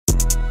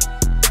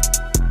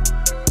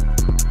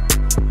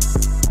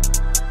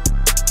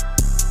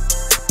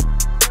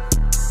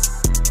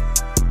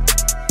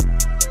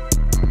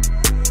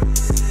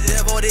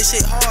this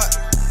shit hard.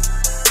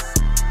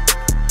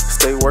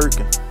 Stay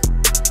working,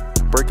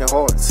 breaking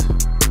hearts.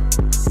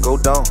 Go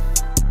dumb,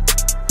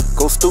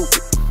 go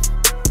stupid.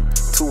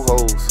 2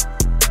 hoes,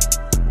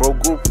 broke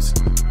groupies.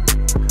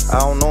 I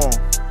don't know 'em,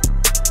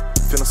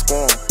 finna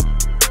score 'em.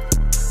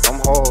 I'm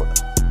hard,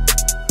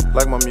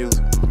 like my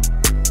music.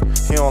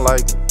 He don't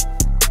like me,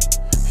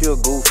 he a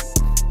goofy.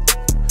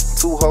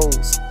 2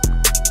 hoes,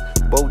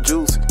 both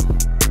juicy.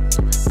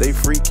 They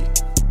freaky,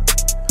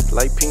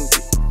 like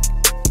Pinky.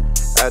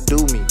 I do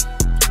me,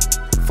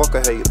 fuck a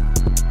hater.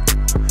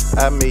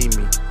 I made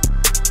me,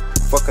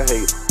 fuck a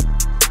hater.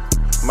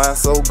 Mine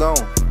so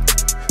gone,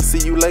 see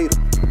you later.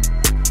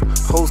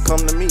 Hoes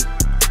come to me,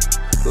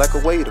 like a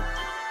waiter.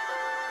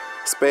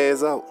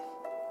 Spaz out,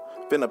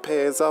 finna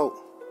pass out.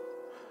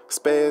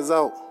 Spaz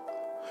out,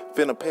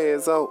 finna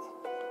pass out.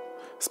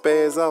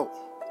 Spaz out,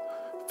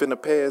 finna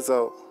pass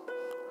out.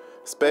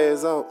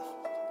 Spaz out,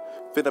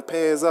 finna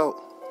pass out.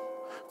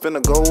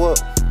 Finna go up,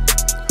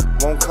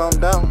 won't come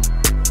down.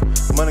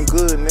 Money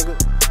good, nigga,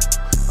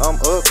 I'm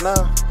up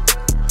now.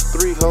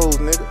 3 hoes,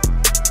 nigga,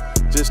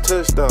 just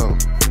touchdown.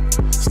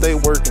 Stay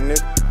working,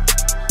 nigga,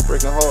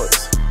 breaking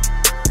hearts.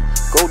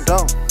 Go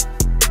dumb,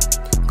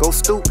 go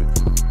stupid.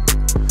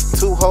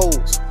 2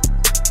 hoes,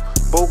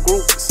 both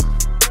groups.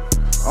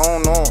 I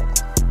don't know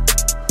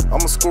 'em,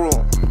 I'ma screw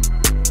 'em.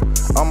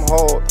 I'm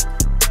hard,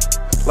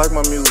 like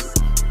my music.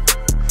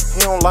 He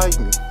don't like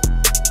me,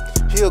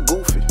 he a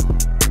goofy.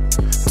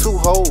 2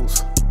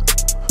 hoes,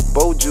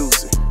 both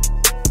juicy.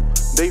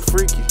 They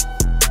freaky,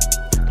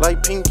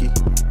 like Pinky.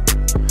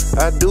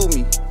 I do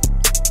me,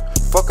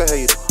 fuck a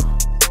hater.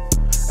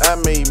 I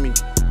made me,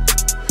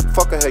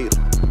 fuck a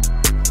hater.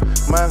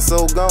 Mine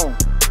so gone,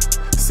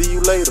 see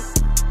you later.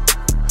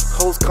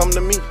 Hoes come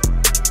to me,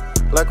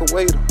 like a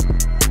waiter.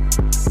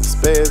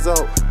 Spaz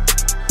out,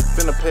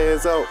 finna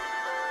pass out.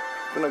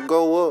 Finna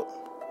go up,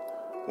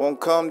 won't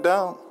come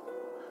down.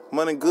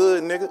 Money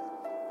good, nigga,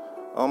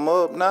 I'm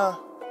up now.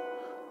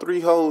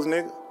 3 hoes,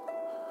 nigga,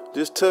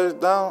 just touched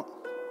down.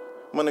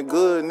 Money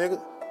good, nigga,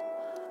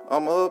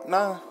 I'm up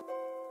now.